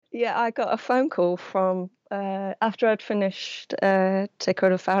Yeah, I got a phone call from after I'd finished Take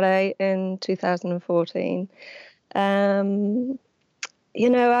Out of Fare in 2014. Um,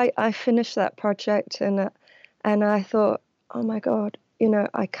 I finished that project and I thought, oh my God,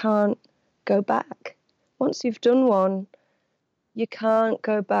 I can't go back. Once you've done one, you can't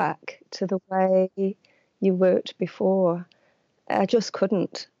go back to the way you worked before. I just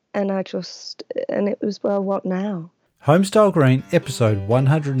couldn't. And it was, well, what now? Homestyle Green, episode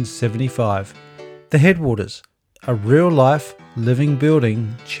 175. The Headwaters, a real-life living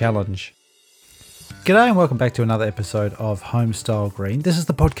building challenge. G'day and welcome back to another episode of Homestyle Green. This is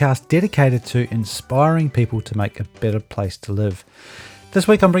the podcast dedicated to inspiring people to make a better place to live. This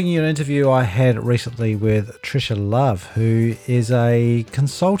week I'm bringing you an interview I had recently with Trisha Love, who is a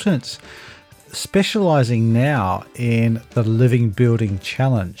consultant specialising now in the Living Building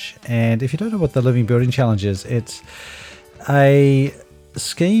Challenge. And if you don't know what the Living Building Challenge is, it's a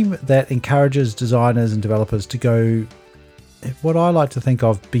scheme that encourages designers and developers to go what I like to think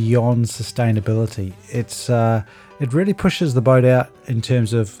of beyond sustainability. It really pushes the boat out in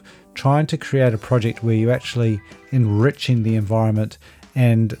terms of trying to create a project where you're actually enriching the environment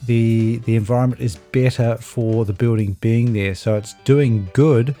and the environment is better for the building being there. So it's doing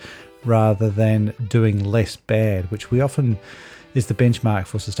good rather than doing less bad, which we often is the benchmark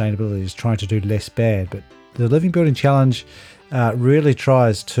for sustainability, is trying to do less bad. But the Living Building Challenge really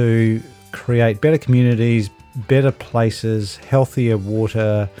tries to create better communities, better places, healthier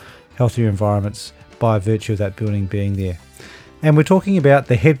water, healthier environments by virtue of that building being there. And we're talking about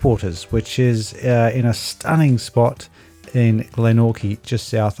the Headwaters, which is in a stunning spot in Glenorchy, just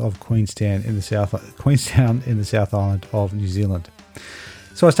south of Queenstown in the South Island of New Zealand.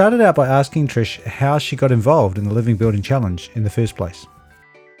 So I started out by asking Trish how she got involved in the Living Building Challenge in the first place.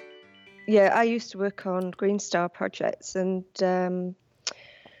 Yeah, I used to work on Green Star projects, and then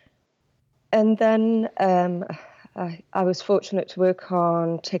I was fortunate to work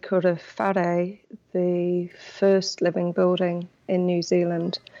on Te Kura Whare, the first living building in New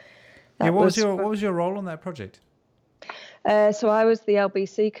Zealand. What was your role on that project? So I was the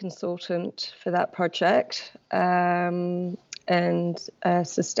LBC consultant for that project and a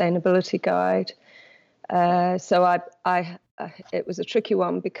sustainability guide. So it was a tricky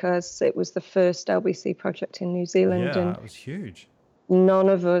one because it was the first LBC project in New Zealand. Yeah, and it was huge. None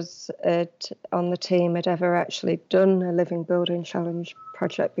of us on the team had ever actually done a Living Building Challenge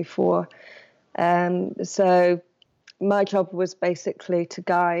project before. So my job was basically to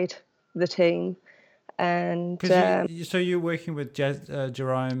guide the team. And so you're working with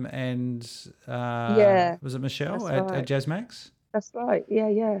Jerome and yeah, was it Michelle that's at right. Jazzmax? That's right.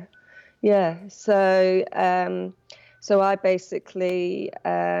 Yeah. So I basically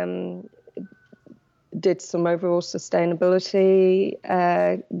did some overall sustainability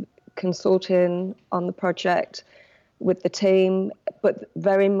consulting on the project with the team, but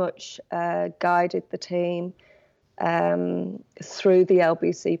very much guided the team through the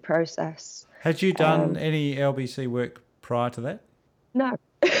LBC process. Had you done any LBC work prior to that? No.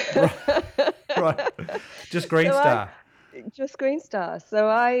 Right. Just Green Star. Just Green Star. So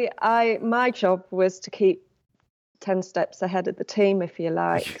my job was to keep 10 steps ahead of the team, if you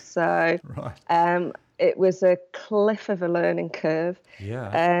like. So right. It was a cliff of a learning curve.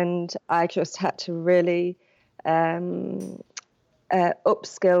 Yeah. And I just had to really upskill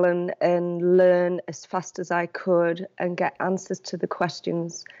and learn as fast as I could and get answers to the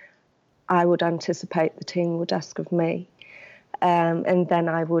questions I would anticipate the team would ask of me. And then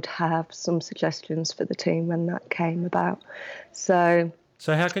I would have some suggestions for the team when that came about. So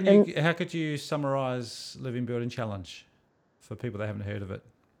how could you summarise Living Building Challenge for people that haven't heard of it?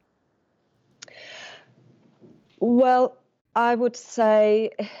 Well, I would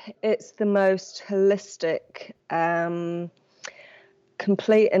say it's the most holistic,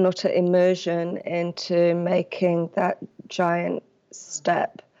 complete and utter immersion into making that giant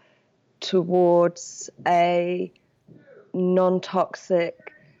step towards a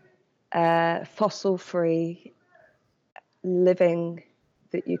non-toxic, fossil-free living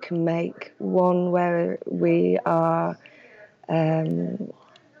that you can make, one where we are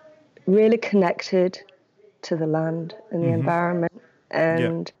really connected to the land and the environment.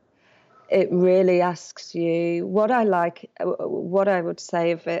 And it really asks you what I would say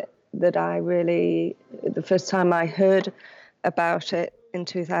of it, that I really, the first time I heard about it in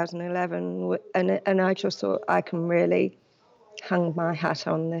 2011, and I just thought I can really hang my hat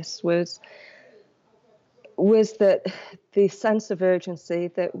on this, was that the sense of urgency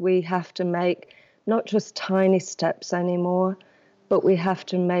that we have to make not just tiny steps anymore, but we have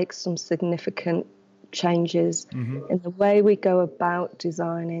to make some significant changes in the way we go about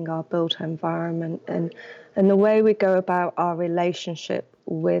designing our built environment, and the way we go about our relationship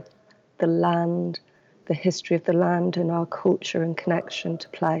with the land, the history of the land, and our culture and connection to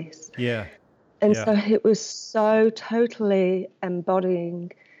place. Yeah. And so it was so totally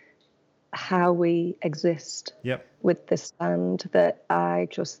embodying how we exist with this land that I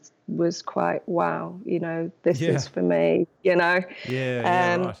just was quite, wow, this is for me,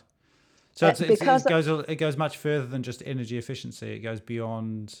 Right. So because it goes much further than just energy efficiency. It goes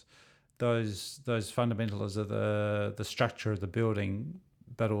beyond those fundamentals of the structure of the building,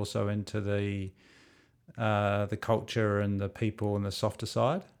 but also into the culture and the people and the softer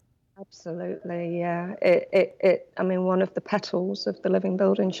side. Absolutely, yeah. I mean, one of the petals of the Living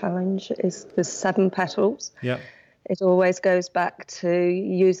Building Challenge is the 7 petals. Yeah. It always goes back to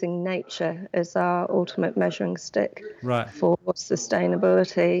using nature as our ultimate measuring stick for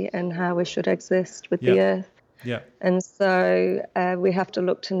sustainability and how we should exist with the earth. Yeah. And so we have to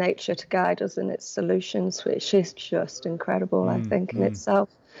look to nature to guide us in its solutions, which is just incredible, I think, in itself.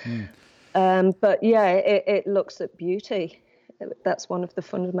 But it looks at beauty. That's one of the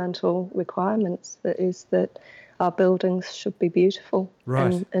fundamental requirements, that our buildings should be beautiful.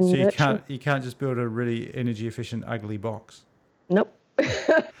 Right. And so you can't just build a really energy efficient ugly box. Nope.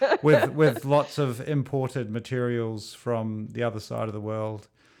 with lots of imported materials from the other side of the world.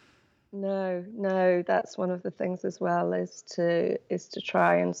 No, that's one of the things as well, is to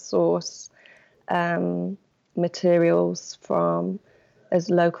try and source materials from as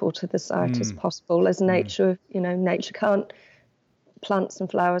local to the site as possible. As nature, nature can't, plants and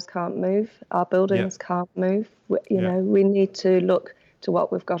flowers can't move. Our buildings can't move. We need to look to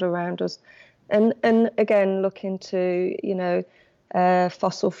what we've got around us, and again look into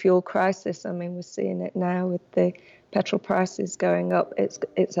fossil fuel crisis. I mean, we're seeing it now with the petrol prices going up.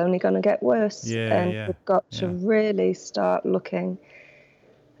 It's only going to get worse, we've got to really start looking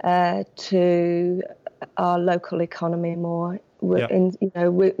to our local economy more.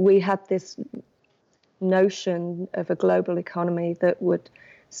 We had this notion of a global economy that would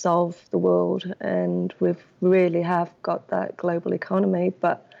solve the world, and we've really have got that global economy,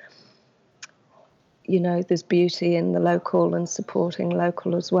 but there's beauty in the local and supporting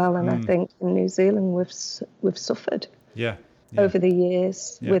local as well. And I think in New Zealand we've suffered over the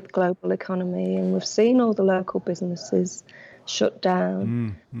years with global economy, and we've seen all the local businesses shut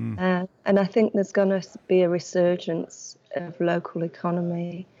down. And I think there's going to be a resurgence of local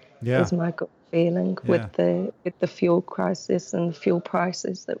economy, is my gut feeling, with the fuel crisis and the fuel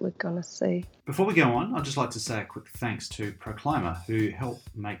prices that we're going to see. Before we go on, I'd just like to say a quick thanks to ProClimate, who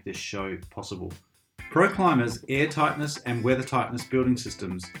helped make this show possible. ProClimate's air tightness and weather tightness building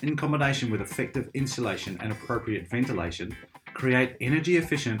systems, in combination with effective insulation and appropriate ventilation, create energy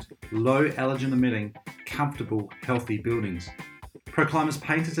efficient, low allergen emitting, comfortable, healthy buildings. ProClimate's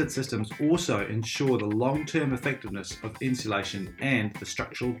patented systems also ensure the long-term effectiveness of insulation and the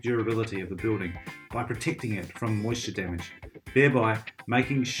structural durability of the building by protecting it from moisture damage, thereby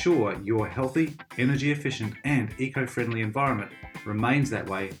making sure your healthy, energy efficient and eco-friendly environment remains that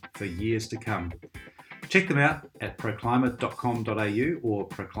way for years to come. Check them out at proclimate.com.au or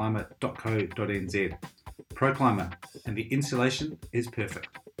proclimate.co.nz. ProClimate, and the insulation is perfect.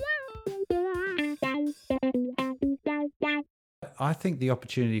 I think the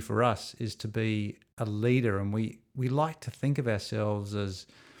opportunity for us is to be a leader, and we like to think of ourselves as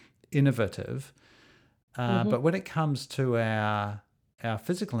innovative, but when it comes to our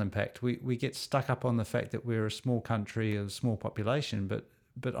physical impact, we get stuck up on the fact that we're a small country, a small population,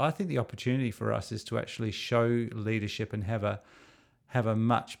 but I think the opportunity for us is to actually show leadership and have a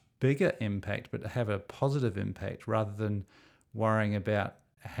much bigger impact, but have a positive impact, rather than worrying about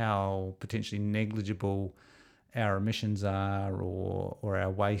how potentially negligible our emissions are, or our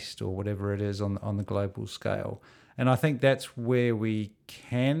waste, or whatever it is on the global scale. And I think that's where we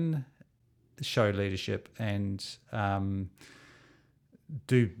can show leadership and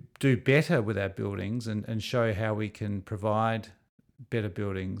do better with our buildings, and show how we can provide better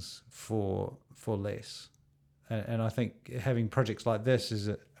buildings for less. And I think having projects like this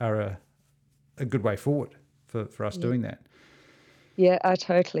are a good way forward for us doing that. Yeah, I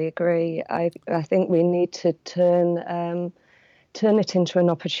totally agree. I think we need to turn it into an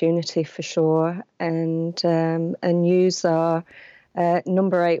opportunity for sure, and use our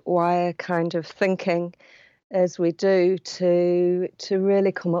number 8 wire kind of thinking as we do to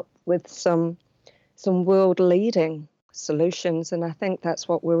really come up with some world leading solutions. And I think that's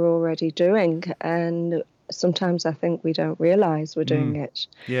what we're already doing. And sometimes I think we don't realize we're doing it.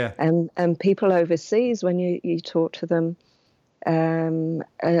 Yeah. And people overseas, when you talk to them,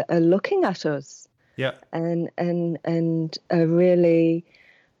 are looking at us Yeah. and are really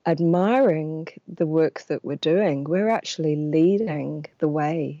admiring the work that we're doing. We're actually leading the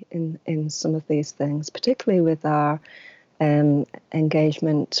way in some of these things, particularly with our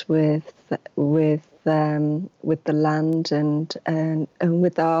engagement with the land and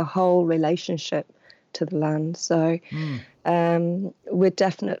with our whole relationship to the land. So we've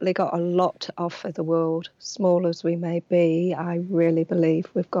definitely got a lot to offer the world. Small as we may be, I really believe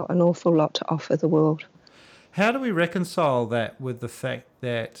we've got an awful lot to offer the world. How do we reconcile that with the fact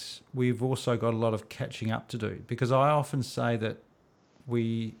that we've also got a lot of catching up to do? Because I often say that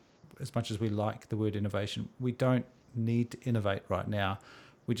we, as much as we like the word innovation, we don't need to innovate right now.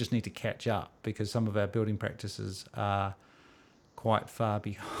 We just need to catch up because some of our building practices are quite far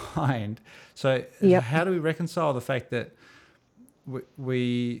behind. So Yep. how do we reconcile the fact that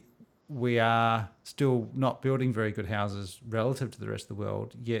we are still not building very good houses relative to the rest of the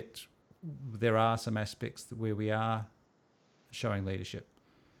world, yet there are some aspects where we are showing leadership?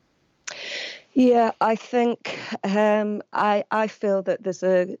 Yeah, I think I feel that there's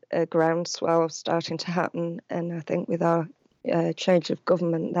a groundswell starting to happen, and I think with our change of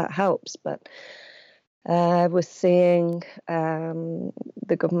government that helps. But we're seeing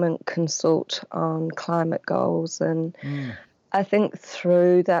the government consult on climate goals, and I think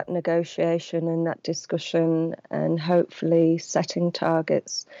through that negotiation and that discussion, and hopefully setting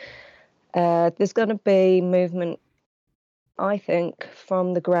targets, there's going to be movement, I think,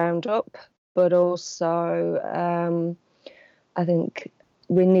 from the ground up, but also I think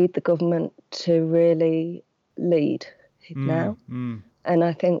we need the government to really lead now. And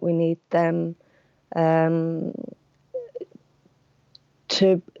I think we need them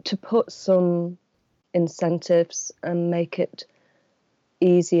to put some incentives and make it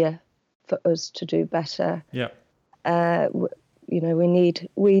easier for us to do better. Yeah. We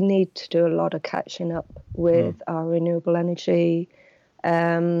need to do a lot of catching up with our renewable energy,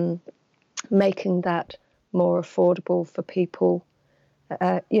 making that more affordable for people.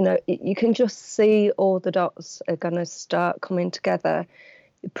 You can just see all the dots are going to start coming together.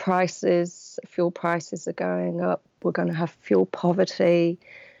 Fuel prices are going up. We're going to have fuel poverty.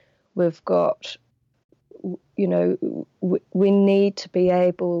 We've got, we need to be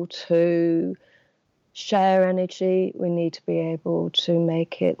able to share energy. We need to be able to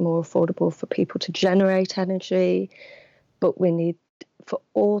make it more affordable for people to generate energy. But for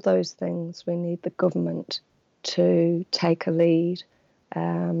all those things, we need the government to take a lead.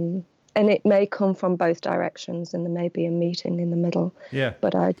 And it may come from both directions, and there may be a meeting in the middle. Yeah.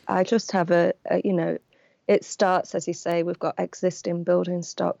 But I just have it starts, as you say, we've got existing building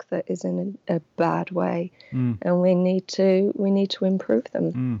stock that is in a bad way, and we need to improve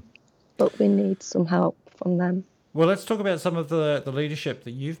them. But we need some help from them. Well, let's talk about some of the leadership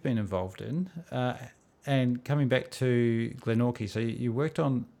that you've been involved in. And coming back to Glenorchy, so you worked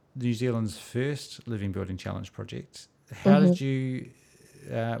on New Zealand's first Living Building Challenge project. How did you,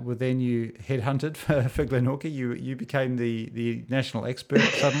 then you headhunted for Glenorchy? You became the national expert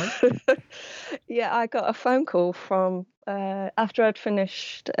suddenly? Yeah, I got a phone call from, after I'd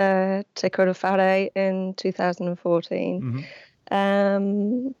finished Te Kura Whare in 2014.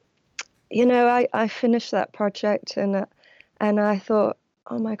 I finished that project and I thought,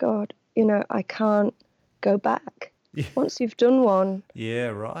 oh my God, I can't go back. Yeah. Once you've done one, Yeah,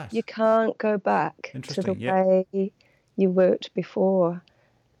 right. you can't go back to the way you worked before.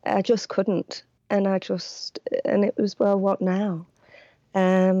 I just couldn't. And it was, well, what now?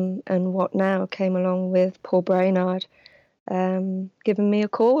 And what now came along with Paul Brainard giving me a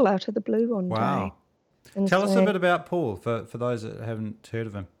call out of the blue one day. And Tell us a bit about Paul for those that haven't heard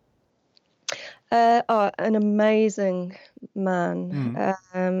of him. An amazing man.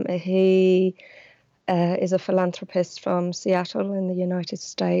 He is a philanthropist from Seattle in the United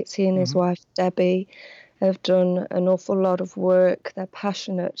States. He and his wife, Debbie, have done an awful lot of work. They're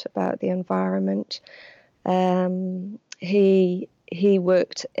passionate about the environment. He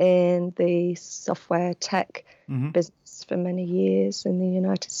worked in the software tech business for many years in the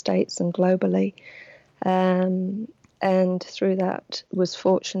United States and globally. And through that was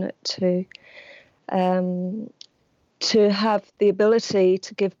fortunate to have the ability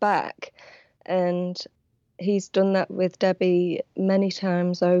to give back. And he's done that with Debbie many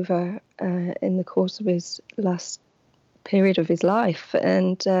times over in the course of his last period of his life.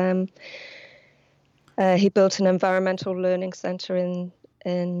 And he built an environmental learning centre in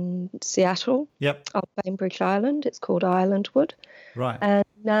Seattle, on Bainbridge Island. It's called Islandwood. Right. And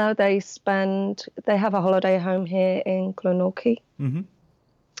now they have a holiday home here in Glenorchy.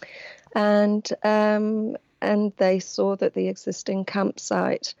 And they saw that the existing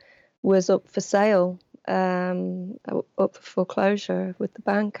campsite was up for sale, up for foreclosure with the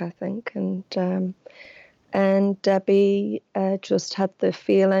bank, I think, and Debbie just had the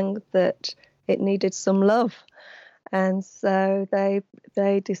feeling that it needed some love, and so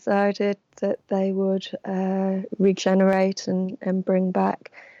they decided that they would regenerate and bring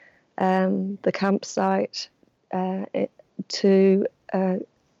back the campsite to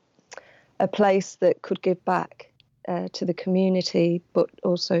a place that could give back to the community, but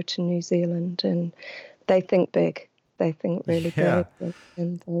also to New Zealand. And they think big. They think really Yeah. big,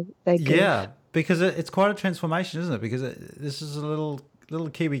 and they give. Yeah, because it's quite a transformation, isn't it? Because this is a little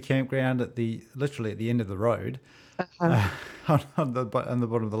Kiwi campground literally at the end of the road, on the bottom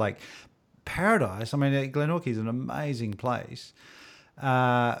of the lake. Paradise. I mean, Glenorchy is an amazing place,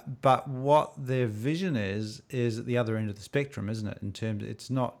 but what their vision is at the other end of the spectrum, isn't it? In terms, it's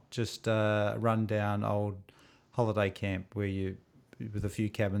not just a rundown old holiday camp with a few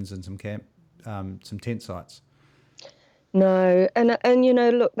cabins and some tent sites. No, and you know,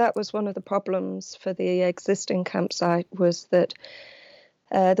 look, that was one of the problems for the existing campsite, was that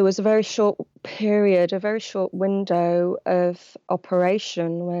there was a very short period, a very short window of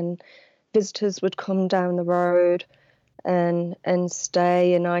operation when visitors would come down the road and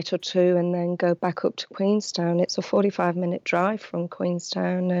stay a night or two and then go back up to Queenstown. It's a 45-minute drive from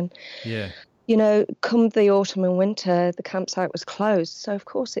Queenstown, and Yeah. you know, come the autumn and winter, the campsite was closed, so of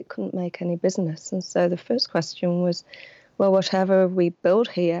course it couldn't make any business. And so the first question was, well, whatever we build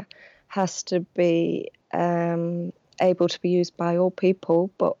here has to be able to be used by all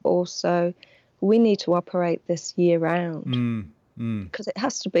people, but also we need to operate this year round, because it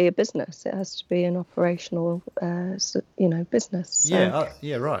has to be a business. It has to be an operational, business. So,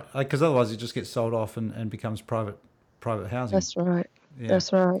 Yeah, right. Because otherwise it just gets sold off and becomes private housing. That's right. Yeah.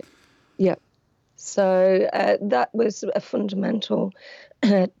 That's right. Yeah. So that was a fundamental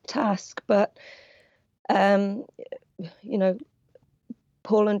task, but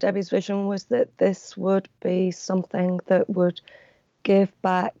Paul and Debbie's vision was that this would be something that would give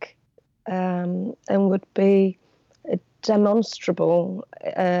back and would be demonstrable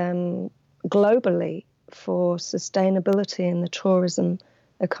globally for sustainability in the tourism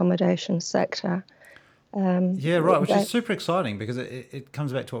accommodation sector. Yeah, right, which is super exciting, because it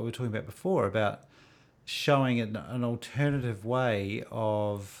comes back to what we were talking about before about showing an alternative way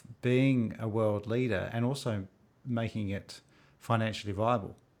of being a world leader and also making it financially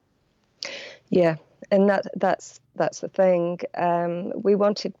viable. Yeah, and that's the thing. We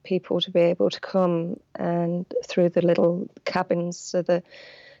wanted people to be able to come and through the little cabins. So the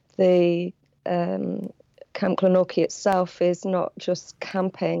Camp Glenorchy itself is not just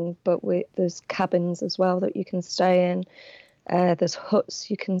camping, but there's cabins as well that you can stay in. There's huts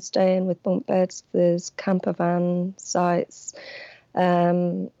you can stay in with bunk beds. There's camper van sites.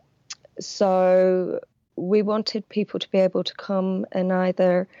 So we wanted people to be able to come and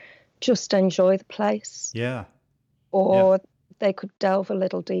either just enjoy the place, or they could delve a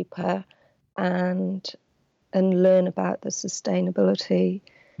little deeper and learn about the sustainability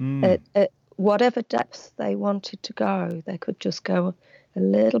at whatever depth they wanted to go. They could just go a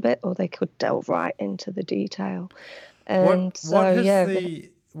little bit, or they could delve right into the detail. And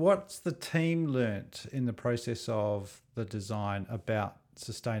what's the team learnt in the process of the design about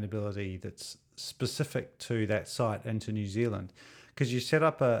sustainability that's specific to that site and to New Zealand? Because you set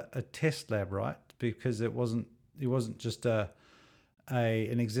up a test lab, right? Because it wasn't just an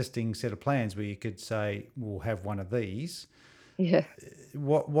existing set of plans where you could say, we'll have one of these. Yeah.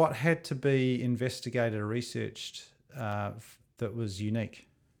 What had to be investigated or researched that was unique?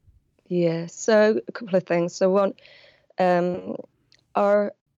 Yeah, so a couple of things. So one,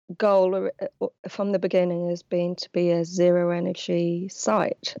 our goal from the beginning has been to be a zero energy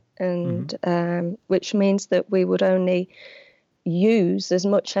site, and which means that we would only use as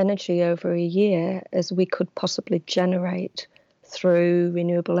much energy over a year as we could possibly generate through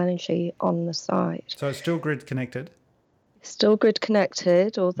renewable energy on the site. So it's still grid connected? Still grid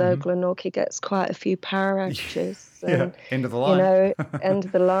connected, although Glenorchy gets quite a few power outages. And, end of the line. End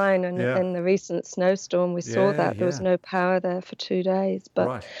of the line. And in the recent snowstorm, we saw that there was no power there for 2 days.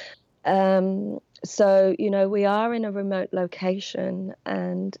 But so, we are in a remote location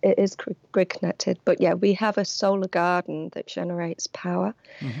and it is grid connected. But yeah, we have a solar garden that generates power.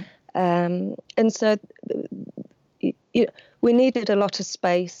 And so we needed a lot of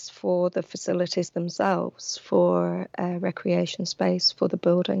space for the facilities themselves, for recreation space, for the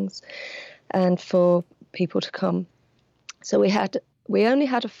buildings, and for people to come. So we only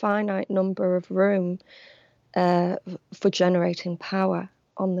had a finite number of room for generating power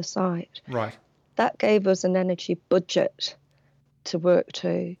on the site. Right. That gave us an energy budget to work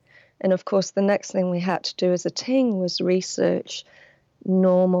to. And of course, the next thing we had to do as a team was research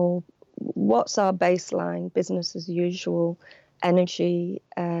what's our baseline business as usual energy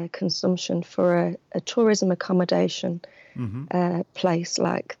consumption for a tourism accommodation place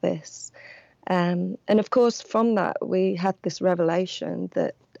like this. And of course, from that, we had this revelation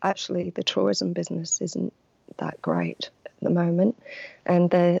that actually the tourism business isn't that great at the moment,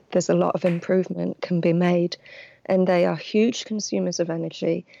 and there's a lot of improvement can be made. And they are huge consumers of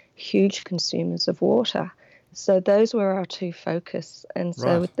energy, huge consumers of water. So those were our two focus. And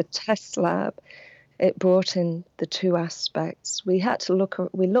so with the test lab, it brought in the two aspects. We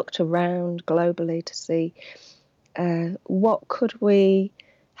looked around globally to see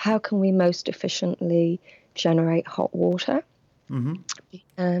how can we most efficiently generate hot water,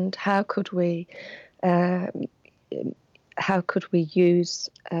 and how could we use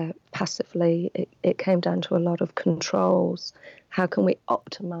passively? It came down to a lot of controls. How can we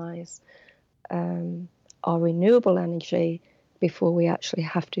optimize our renewable energy before we actually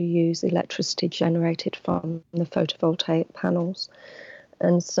have to use electricity generated from the photovoltaic panels,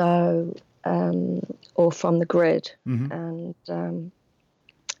 and so or from the grid, and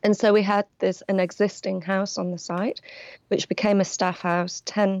so we had an existing house on the site, which became a staff house,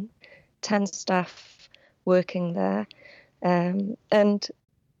 10 staff working there. And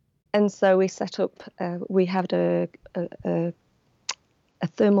so we set up, we had a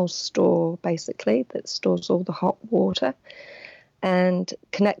thermal store, basically, that stores all the hot water, and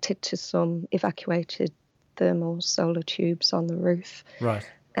connected to some evacuated thermal solar tubes on the roof. Right.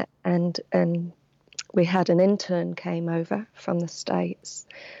 And we had an intern came over from the States,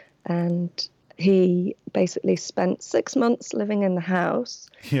 and he basically spent 6 months living in the house,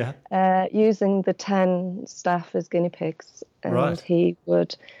 using the 10 staff as guinea pigs. And he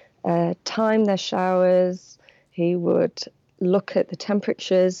would time their showers. He would look at the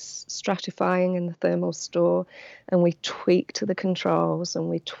temperatures stratifying in the thermal store, and we tweaked the controls, and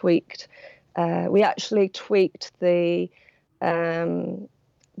we actually tweaked the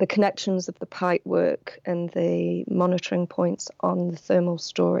connections of the pipe work and the monitoring points on the thermal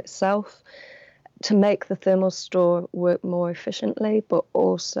store itself to make the thermal store work more efficiently, but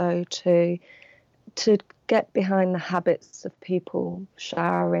also to get behind the habits of people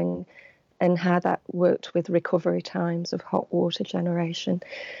showering and how that worked with recovery times of hot water generation.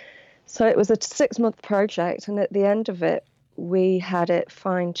 So it was a 6-month project, and at the end of it, we had it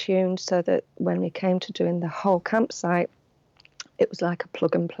fine-tuned so that when we came to doing the whole campsite, it was like a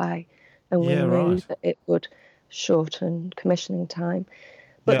plug and play, and we knew that it would shorten commissioning time.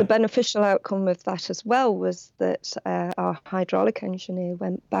 But the beneficial outcome of that as well was that our hydraulic engineer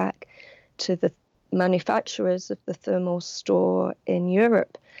went back to the manufacturers of the thermal store in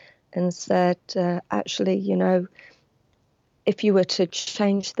Europe and said, actually, if you were to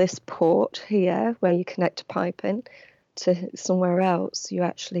change this port here where you connect a pipe in to somewhere else, you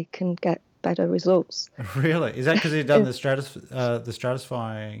actually can get better results. Really? Is that because he'd done the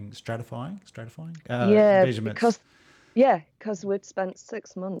stratifying measurements? Because we'd spent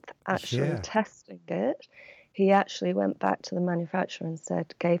 6 months actually testing it. He actually went back to the manufacturer and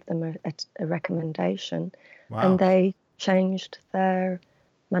gave them a recommendation, and they changed their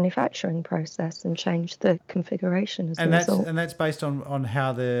manufacturing process and changed the configuration as a result. And that's based on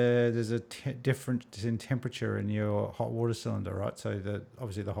how there's a difference in temperature in your hot water cylinder, right? So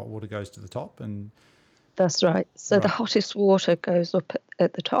obviously the hot water goes to the top, and that's right. So the hottest water goes up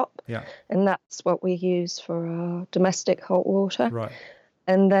at the top, and that's what we use for our domestic hot water. Right.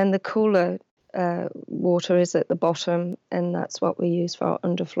 And then the cooler water is at the bottom, and that's what we use for our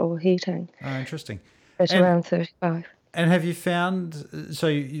underfloor heating. Oh, interesting. At around 35. And have you found, so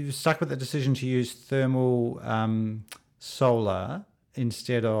you've stuck with the decision to use thermal solar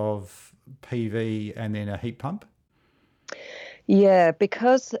instead of PV and then a heat pump? Yeah,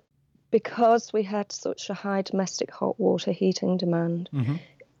 because we had such a high domestic hot water heating demand,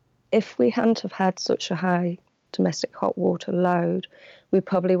 if we hadn't have had such a high domestic hot water load, we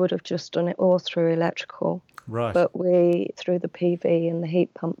probably would have just done it all through electrical. Right. But through the PV and the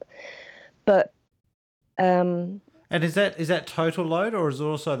heat pump. But and is that total load, or is it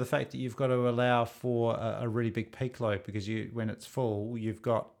also the fact that you've got to allow for a really big peak load, because when it's full, you've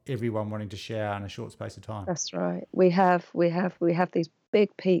got everyone wanting to shower in a short space of time? That's right. We have these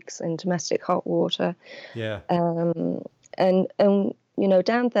big peaks in domestic hot water. Yeah. And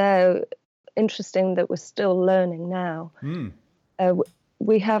down there, interesting that we're still learning now.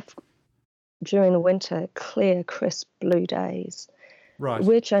 We have during the winter clear, crisp blue days. Right.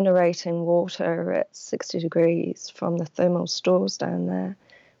 We're generating water at 60 degrees from the thermal stores down there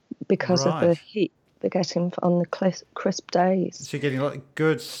because of the heat they're getting on the crisp days. So you're getting like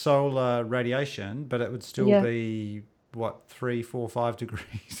good solar radiation, but it would still Yeah. be, what, 3, 4, 5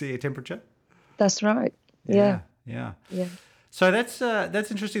 degrees air temperature? That's right. Yeah. Yeah. So that's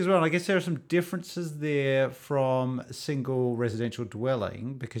interesting as well. And I guess there are some differences there from single residential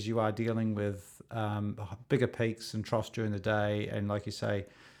dwelling, because you are dealing with bigger peaks and troughs during the day, and like you say,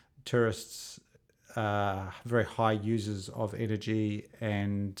 tourists are very high users of energy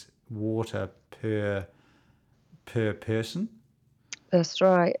and water per person. That's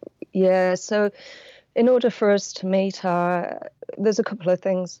right. Yeah. So in order for us to meet there's a couple of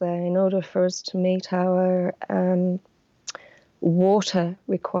things there. In order for us to meet our water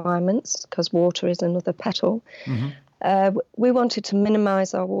requirements, because water is another petal, we wanted to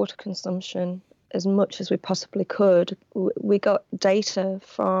minimize our water consumption as much as we possibly could. We got data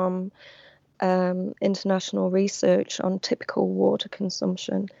from international research on typical water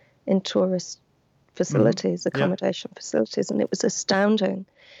consumption in tourist facilities, accommodation facilities, and it was astounding.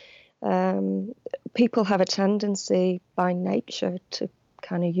 People have a tendency by nature to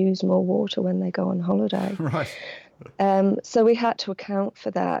kind of use more water when they go on holiday. Right. So we had to account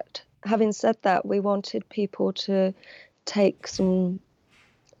for that. Having said that, we wanted people to take some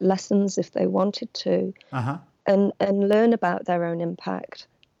lessons if they wanted to, and learn about their own impact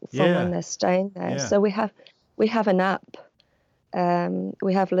from when they're staying there. Yeah. So we have an app.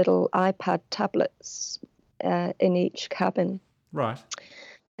 We have little iPad tablets in each cabin. Right.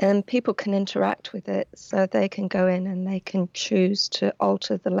 And people can interact with it, so they can go in and they can choose to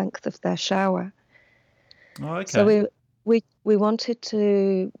alter the length of their shower. Oh, okay. So we wanted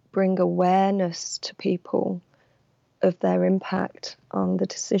to bring awareness to people of their impact on the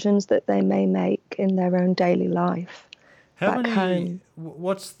decisions that they may make in their own daily life.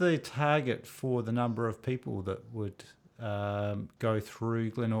 What's the target for the number of people that would go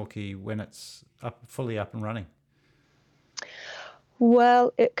through Glenorchy when it's fully up and running?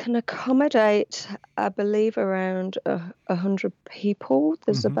 Well, it can accommodate, I believe, around 100 people.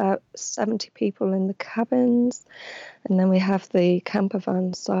 There's about 70 people in the cabins, and then we have the camper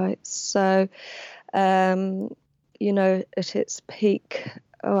van sites. So, at its peak,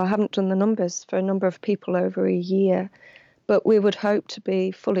 I haven't done the numbers for a number of people over a year, but we would hope to be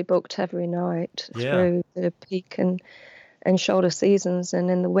fully booked every night through the peak and shoulder seasons.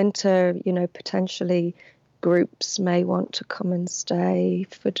 And in the winter, potentially groups may want to come and stay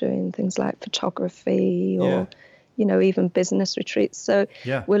for doing things like photography or, even business retreats. So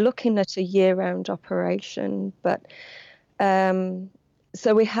we're looking at a year-round operation, but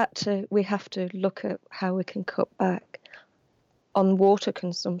so we have to look at how we can cut back on water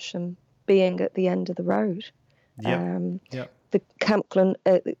consumption being at the end of the road. The Camp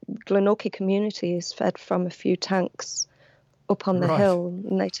Glenorchy community is fed from a few tanks up on the hill,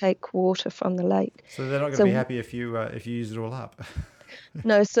 and they take water from the lake. So they're not going to be happy if you use it all up.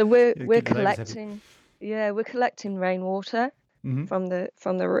 No, so we're collecting. Yeah, we're collecting rainwater from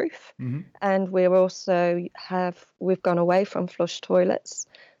the roof, and we're also we've gone away from flush toilets,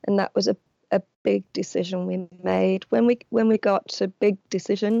 and that was a big decision we made. When we got to big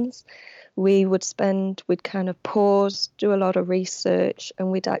decisions, we'd kind of pause, do a lot of research,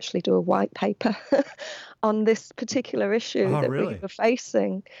 and we'd actually do a white paper on this particular issue we were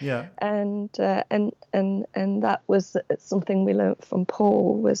facing. Yeah. And that was something we learned from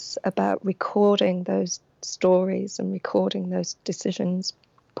Paul, was about recording those stories and recording those decisions.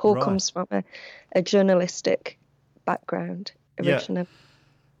 Paul comes from a journalistic background originally.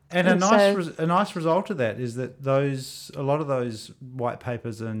 And a nice result of that is that a lot of those white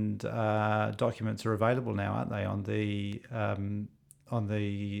papers and documents are available now, aren't they, on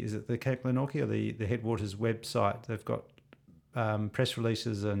the is it the Cape Glenorchy or the Headwaters website? They've got press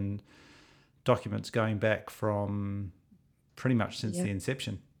releases and documents going back from pretty much since the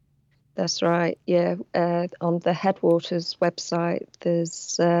inception. That's right. Yeah, on the Headwaters website,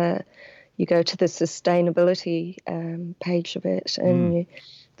 there's you go to the sustainability page of it, and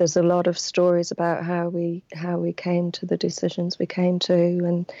there's a lot of stories about how we came to the decisions we came to,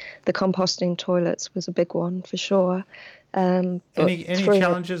 and the composting toilets was a big one for sure. Any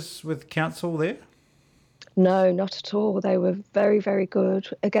challenges with council there? No, not at all. They were very, very good.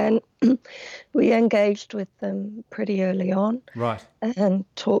 Again, we engaged with them pretty early on, right, and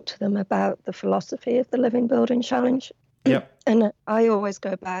talked to them about the philosophy of the Living Building Challenge. Yep. And I always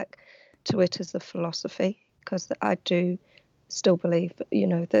go back to it as the philosophy, because I do still believe,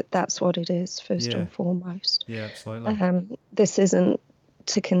 that's what it is first and foremost. Yeah, absolutely. This isn't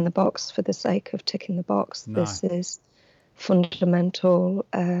ticking the box for the sake of ticking the box. No. This is fundamental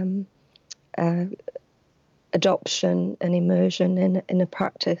adoption and immersion in a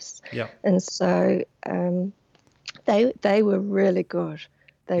practice. Yeah. And so they were really good.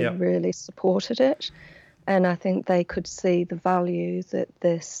 They Yeah. really supported it. And I think they could see the value that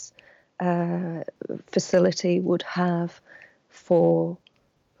this facility would have for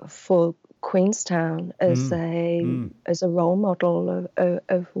Queenstown as a role model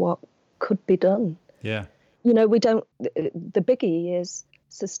of what could be done. Yeah. You know, the biggie is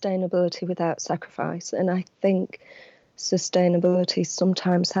sustainability without sacrifice. And I think sustainability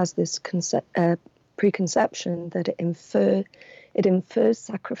sometimes has this preconception that it infers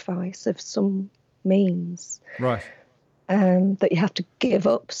sacrifice of some means. Right. That you have to give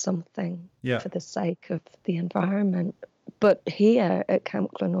up something for the sake of the environment. But here at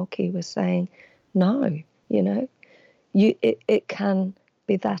Camp Glenorchy we're saying, no, you know, it can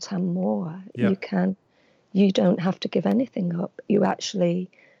be that and more. Yeah. You don't have to give anything up. You actually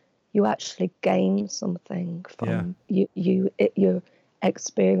gain something from your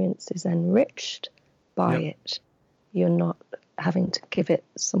experience is enriched by it. You're not having to give it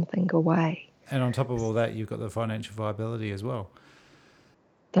something away. And on top of all that, you've got the financial viability as well.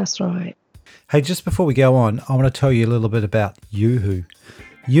 That's right. Hey, just before we go on, I want to tell you a little bit about Yoo-Hoo.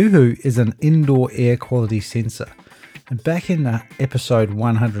 Yoo-Hoo is an indoor air quality sensor. And back in episode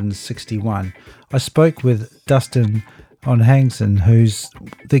 161, I spoke with Dustin Onhangson, who's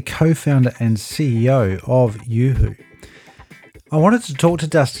the co-founder and CEO of Yoo-Hoo. I wanted to talk to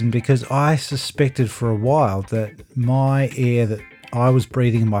Dustin because I suspected for a while that my air that I was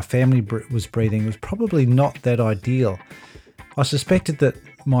breathing and my family was breathing was probably not that ideal. I suspected that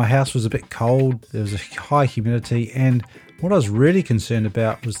my house was a bit cold, there was a high humidity, and what I was really concerned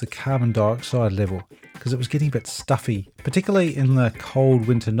about was the carbon dioxide level, because it was getting a bit stuffy, particularly in the cold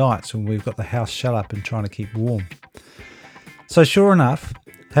winter nights when we've got the house shut up and trying to keep warm. So sure enough,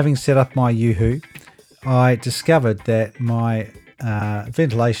 having set up my Yoo-Hoo, I discovered that my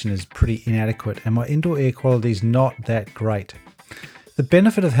ventilation is pretty inadequate and my indoor air quality is not that great. The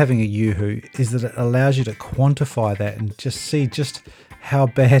benefit of having a Yoo-Hoo is that it allows you to quantify that and just see just how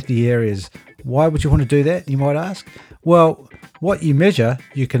bad the air is. Why would you want to do that, you might ask? Well, what you measure,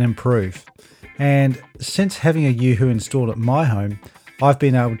 you can improve. And since having a Yoo-Hoo installed at my home, I've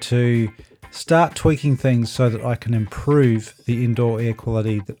been able to start tweaking things so that I can improve the indoor air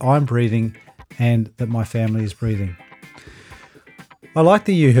quality that I'm breathing and that my family is breathing. I like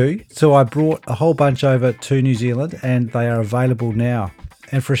the Yoo-Hoo, so I brought a whole bunch over to New Zealand and they are available now.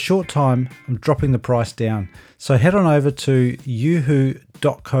 And for a short time, I'm dropping the price down. So head on over to yoohoo.co.nz,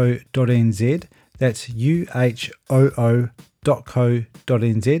 that's uhoo.co.nz,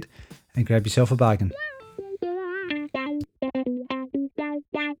 and grab yourself a bargain.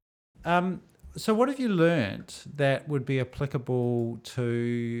 So what have you learned that would be applicable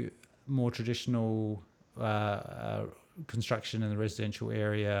to more traditional construction in the residential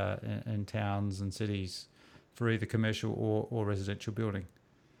area in towns and cities for either commercial or residential building?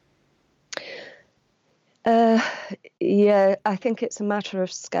 Yeah, I think it's a matter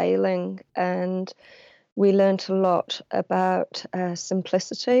of scaling, and we learnt a lot about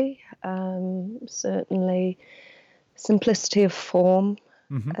simplicity, certainly simplicity of form,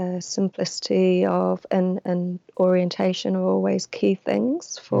 simplicity of and orientation are always key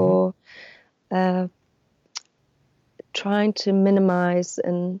things for trying to minimize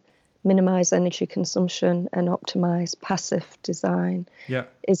energy consumption and optimize passive design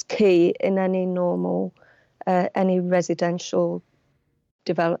is key in any normal, any residential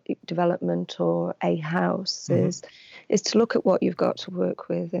development or a house is to look at what you've got to work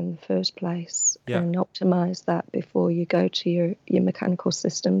with in the first place and optimize that before you go to your mechanical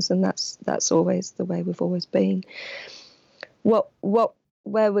systems. And that's always the way we've always been.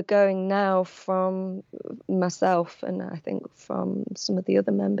 Where we're going now from myself and I think from some of the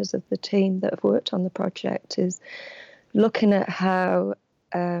other members of the team that have worked on the project is looking at how,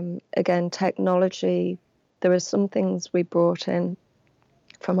 again, technology, there are some things we brought in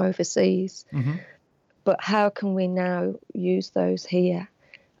from overseas, but how can we now use those here?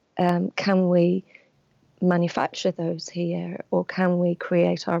 Can we manufacture those here, or can we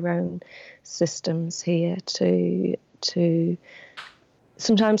create our own systems here to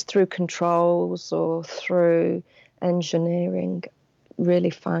sometimes through controls or through engineering,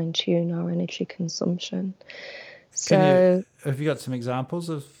 really fine-tune our energy consumption. So, have you got some examples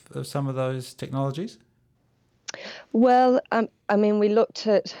of some of those technologies? Well, I mean, we looked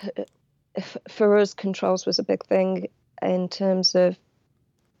at, for us, controls was a big thing in terms of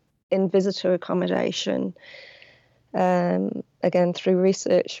in visitor accommodation. Again, through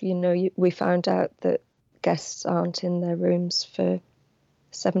research, we found out that guests aren't in their rooms for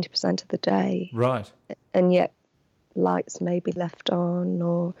 70% of the day. Right. and yet lights may be left on,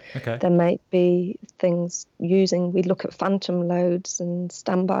 or Okay. there might be things we look at phantom loads and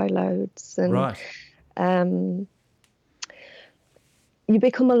standby loads, and Right. you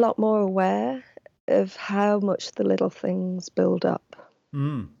become a lot more aware of how much the little things build up.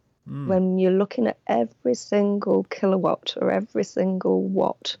 When you're looking at every single kilowatt or every single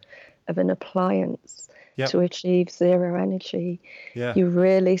watt of an appliance Yep. to achieve zero energy, Yeah. you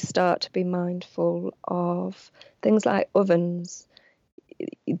really start to be mindful of things like ovens,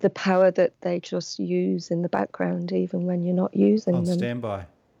 the power that they just use in the background, even when you're not using On them. standby.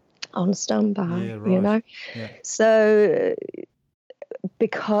 On standby, Yeah, right. you know? Yeah. So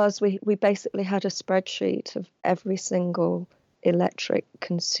because we basically had a spreadsheet of every single electric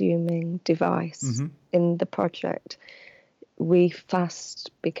consuming device in the project, we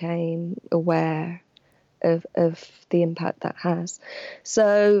fast became aware of the impact that has.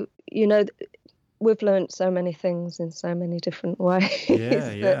 So, you know, we've learned so many things in so many different ways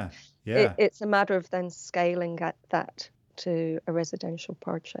that it's a matter of then scaling that to a residential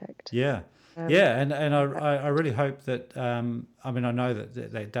project. Yeah. And I really hope that, I mean, I know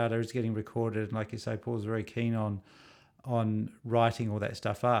that data is getting recorded, and like you say, Paul's very keen on writing all that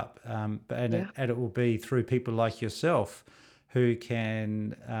stuff up, and it will be through people like yourself who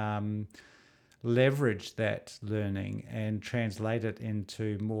can leverage that learning and translate it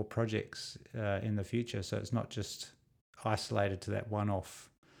into more projects in the future. So it's not just isolated to that one-off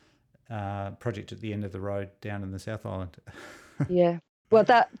project at the end of the road down in the South Island. Yeah. Well,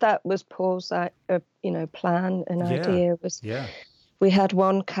 that was Paul's, plan and idea was we had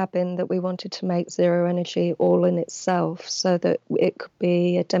one cabin that we wanted to make zero energy all in itself, so that it could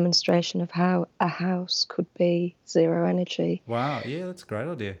be a demonstration of how a house could be zero energy. Wow. Yeah, that's a great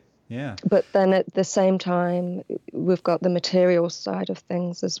idea. Yeah. But then at the same time, we've got the materials side of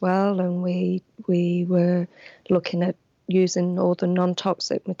things as well, and we were looking at using all the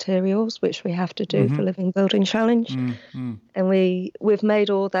non-toxic materials, which we have to do for Living Building Challenge. And we've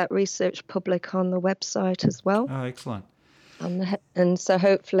made all that research public on the website as well. Oh, excellent. And so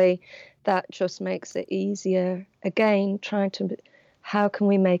hopefully that just makes it easier. Again, how can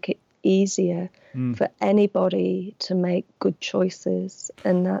we make it easier for anybody to make good choices?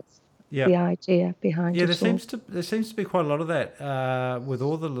 And that's the idea behind it. There seems to be quite a lot of that with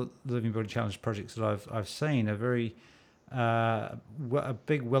all the Living Building Challenge projects that I've seen. A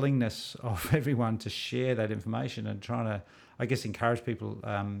big willingness of everyone to share that information and trying to, I guess, encourage people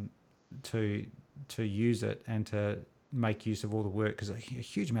to use it and to make use of all the work, because a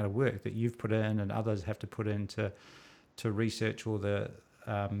huge amount of work that you've put in and others have to put in to research all the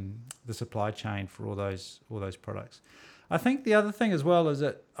supply chain for all those products. I think the other thing as well is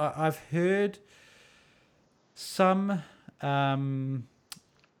that I've heard some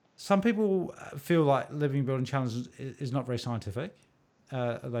people feel like Living Building Challenge is not very scientific.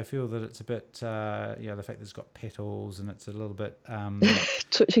 They feel that it's a bit, the fact that it's got petals and it's a little bit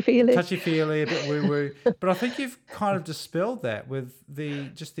touchy-feely, a bit woo-woo. But I think you've kind of dispelled that with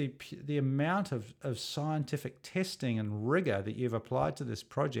the amount of scientific testing and rigor that you've applied to this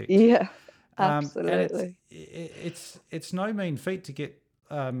project. Yeah, absolutely. And it's no mean feat to get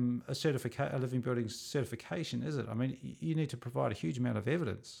a Living Building certification, is it? I mean, you need to provide a huge amount of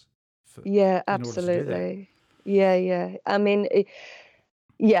evidence. Absolutely. Yeah. I mean,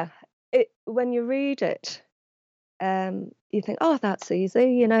 when you read it, you think, oh, that's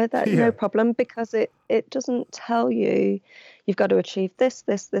easy, no problem, because it doesn't tell you you've got to achieve this,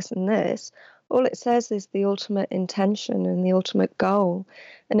 and this. All it says is the ultimate intention and the ultimate goal,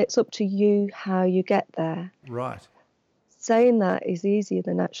 and it's up to you how you get there. Right. Saying that is easier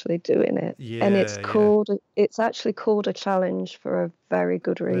than actually doing it. Yeah, and it's actually called a challenge for a very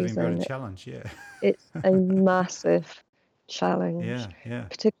good reason. Living Building Challenge, yeah. It's a massive challenge,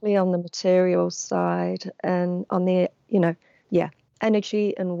 particularly on the materials side, and on the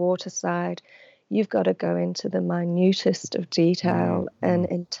energy and water side. You've got to go into the minutest of detail and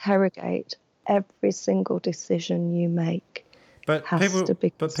interrogate every single decision you make. But people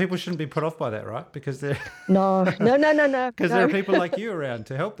shouldn't be put off by that, right? Because they're no. Because there are people like you around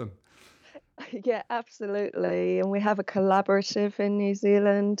to help them. Yeah, absolutely. And we have a collaborative in New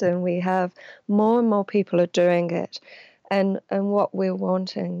Zealand, and we have more and more people are doing it. And what we're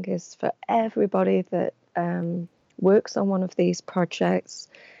wanting is for everybody that works on one of these projects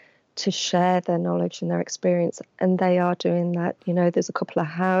to share their knowledge and their experience. And they are doing that. There's a couple of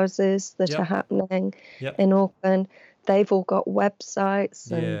houses that are happening in Auckland. they've all got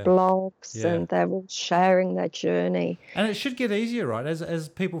websites and Yeah. blogs, Yeah. and they're all sharing their journey. And it should get easier, right? As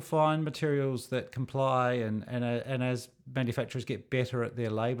people find materials that comply, and as manufacturers get better at their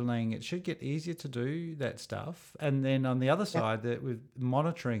labeling, it should get easier to do that stuff. And then on the other side, that with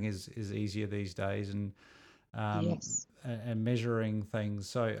monitoring is easier these days, and Yes. and measuring things.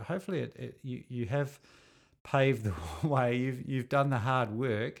 So hopefully, you have paved the way. You've done the hard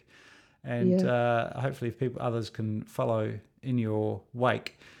work, and hopefully, others can follow in your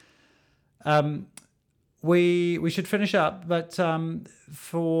wake. We should finish up, but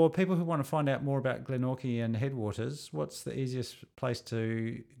for people who want to find out more about Glenorchy and Headwaters, what's the easiest place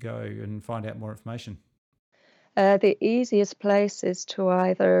to go and find out more information? The easiest place is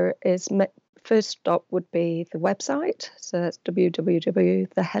first stop would be the website. So that's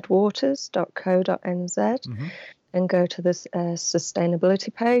www.theheadwaters.co.nz, and go to this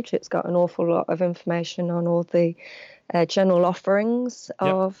sustainability page. It's got an awful lot of information on all the general offerings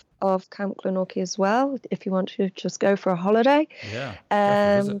of Camp Glenorchy as well. If you want to just go for a holiday, go for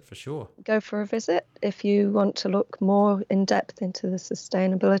a visit for sure. Go for a visit. If you want to look more in depth into the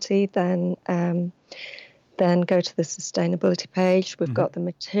sustainability, then go to the sustainability page. We've got the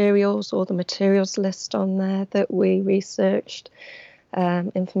materials, all the materials list on there that we researched,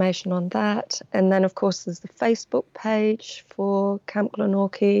 information on that. And then, of course, there's the Facebook page for Camp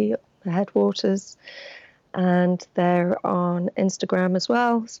Glenorchy, Headwaters, and they're on Instagram as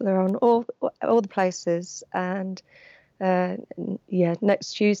well. So they're on all the places. And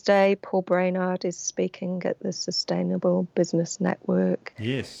next Tuesday, Paul Brainard is speaking at the Sustainable Business Network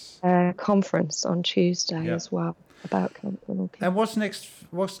conference on Tuesday as well about Camp Glenorchy. And what's next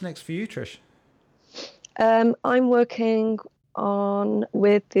for you, Trish? I'm working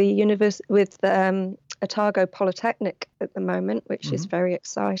with Otago Polytechnic at the moment, which is very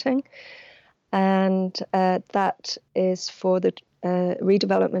exciting, and that is for the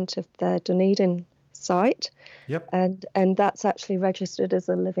redevelopment of the Dunedin site. Yep. And that's actually registered as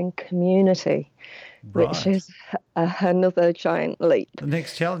a living community, which is another giant leap. The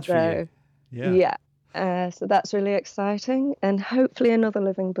next challenge for you. Yeah. So that's really exciting, and hopefully another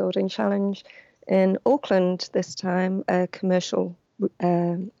living building challenge in Auckland this time, a commercial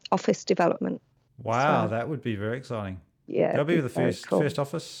office development. Wow, that would be very exciting. Yeah, that'll be the first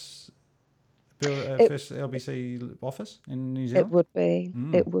office, first LBC office in New Zealand. It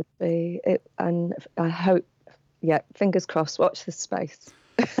would be. And I hope. Yeah, fingers crossed. Watch this space.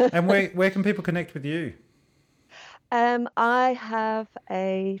 And where can people connect with you? I have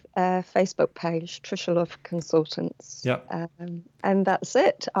a Facebook page, Trisha Love Consultants. Yep. And that's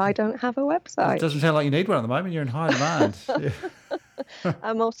it. I don't have a website. It doesn't sound like you need one at the moment. You're in high demand.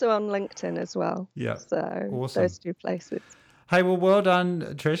 I'm also on LinkedIn as well. Yeah. So awesome. Those two places. Hey, well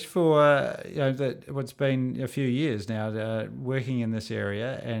done, Trish, for what's been a few years now working in this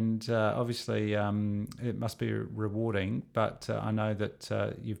area, and obviously it must be rewarding. But I know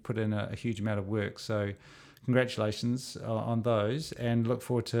that you've put in a huge amount of work, so congratulations on those, and look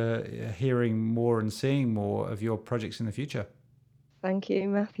forward to hearing more and seeing more of your projects in the future. Thank you,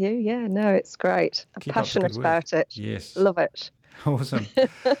 Matthew. Yeah, no, it's great. I'm passionate about it. Yes, love it. Awesome.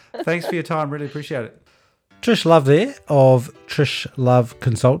 Thanks for your time. Really appreciate it. Trish Love there of Trish Love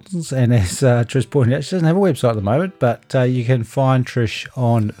Consultants, and as Trish pointed out, she doesn't have a website at the moment, but you can find Trish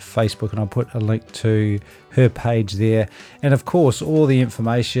on Facebook, and I'll put a link to her page there, and of course all the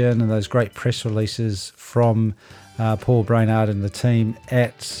information and those great press releases from Paul Brainard and the team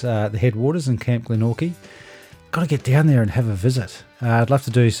at the Headwaters in Camp Glenorchy. Got to get down there and have a visit. I'd love to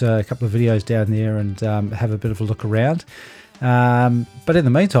do a couple of videos down there and have a bit of a look around. But in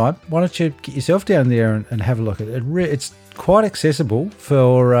the meantime, why don't you get yourself down there and have a look at it? It's quite accessible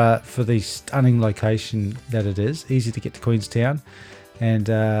for the stunning location that it is. Easy to get to Queenstown, and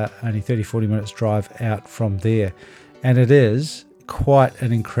only 30-40 minutes drive out from there. And it is quite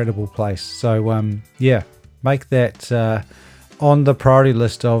an incredible place. So make that on the priority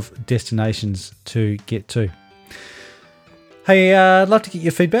list of destinations to get to. Hey, I'd love to get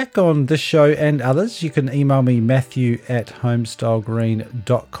your feedback on this show and others. You can email me,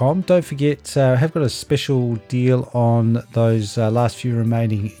 matthew@homestylegreen.com. Don't forget, I have got a special deal on those last few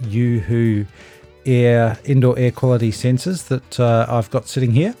remaining Yoo-Hoo indoor air quality sensors that I've got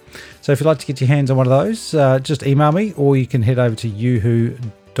sitting here. So if you'd like to get your hands on one of those, just email me, or you can head over to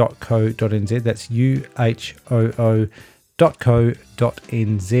yoohoo.co.nz. That's UHOO.co.nz.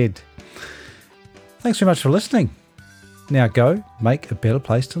 Thanks very much for listening. Now go make a better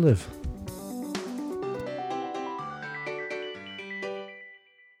place to live.